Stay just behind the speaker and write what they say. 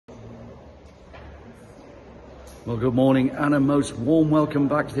Well, good morning and a most warm welcome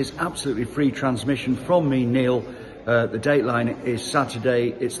back to this absolutely free transmission from me, Neil. The dateline is Saturday.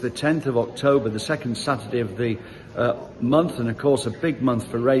 It's the 10th of October, the second Saturday of the month, and of course a big month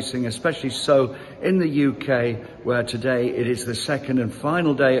for racing, especially so in the UK, where today it is the second and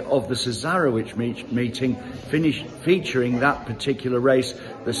final day of the CESAREWITCH meeting, featuring that particular race,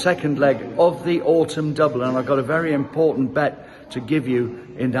 the second leg of the autumn double. And I've got a very important bet to give you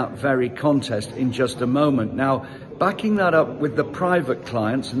in that very contest in just a moment. Now, backing that up with the private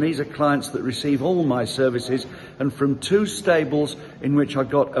clients, and these are clients that receive all my services, and from two stables in which I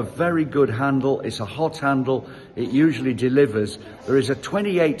got a very good handle. It's a hot handle, it usually delivers. There is a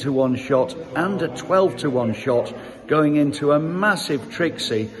 28-to-1 shot and a 12-to-1 shot going into a massive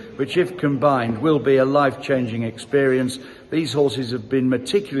Trixie, which if combined will be a life-changing experience. These horses have been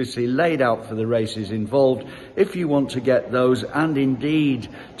meticulously laid out for the races involved. If you want to get those, and indeed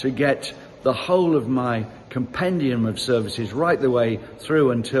to get the whole of my compendium of services right the way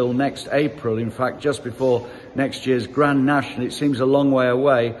through until next April, in fact just before next year's Grand National, it seems a long way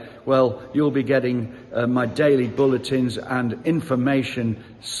away, well, you'll be getting my daily bulletins and information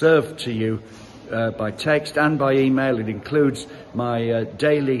served to you by text and by email. It includes my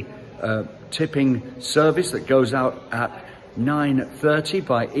daily tipping service that goes out at 9:30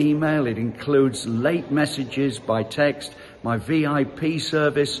 by email. It includes late messages by text, my VIP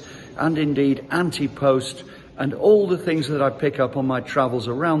service, and indeed ANTEPOST, and all the things that I pick up on my travels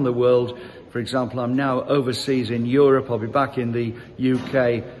around the world. For example, I'm now overseas in Europe. I'll be back in the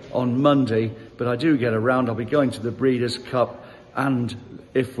UK on Monday, but I do get around. I'll be going to the Breeders' Cup and,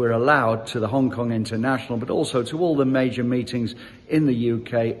 if we're allowed, to the Hong Kong International, but also to all the major meetings in the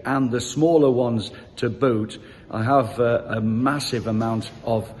UK and the smaller ones to boot. I have a massive amount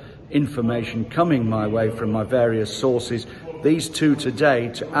of information coming my way from my various sources. These two today,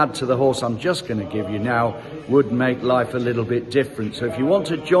 to add to the horse I'm just going to give you now, would make life a little bit different. So if you want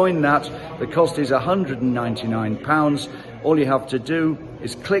to join that, the cost is £199. All you have to do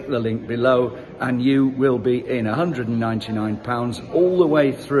is click the link below and you will be in. £199 all the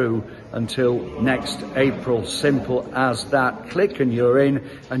way through until next April. Simple as that. Click and you're in,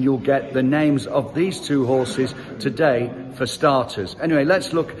 and you'll get the names of these two horses today for starters. Anyway,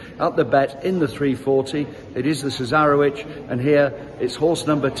 let's look at the bet in the 340. It is the CESAREWITCH, and here it's horse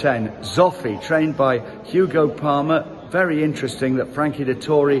number 10, Zoffy, trained by Hugo Palmer. Very interesting that Frankie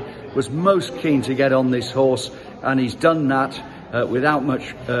Dettori was most keen to get on this horse, and he's done that without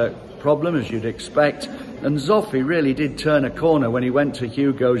much problem, as you'd expect. And Zoffy really did turn a corner when he went to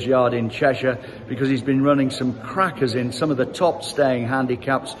Hugo's yard in Cheshire, because he's been running some crackers in some of the top staying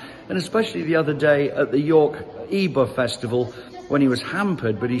handicaps, and especially the other day at the York Eber Festival, when he was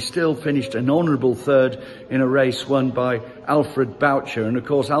hampered, but he still finished an honourable third in a race won by Alfred Boucher. And of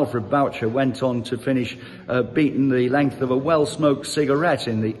course, Alfred Boucher went on to finish beating the length of a well-smoked cigarette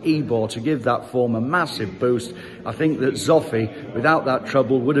in the Ebor to give that form a massive boost. I think that Zoffy, without that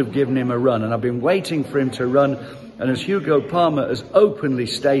trouble, would have given him a run, and I've been waiting for him to run. And as Hugo Palmer has openly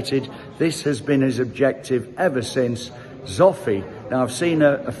stated, this has been his objective ever since. Zoffy. Now, I've seen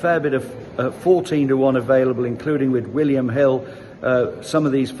a fair bit of 14-to-1 available, including with William Hill. Some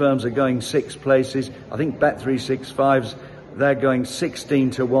of these firms are going 6 places. I think Bet365's, they're going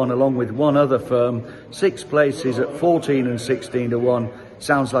 16-to-1 along with one other firm. 6 places at 14 and 16-to-1.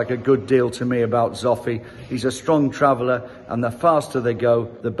 Sounds like a good deal to me about Zoffy. He's a strong traveller, and the faster they go,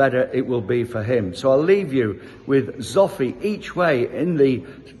 the better it will be for him. So I'll leave you with Zoffy each way in the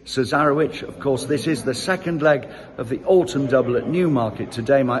CESAREWITCH. Of course, this is the second leg of the autumn double at Newmarket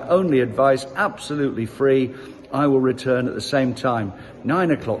today. My only advice, absolutely free. I will return at the same time, 9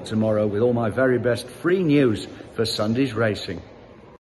 o'clock tomorrow, with all my very best free news for Sunday's racing.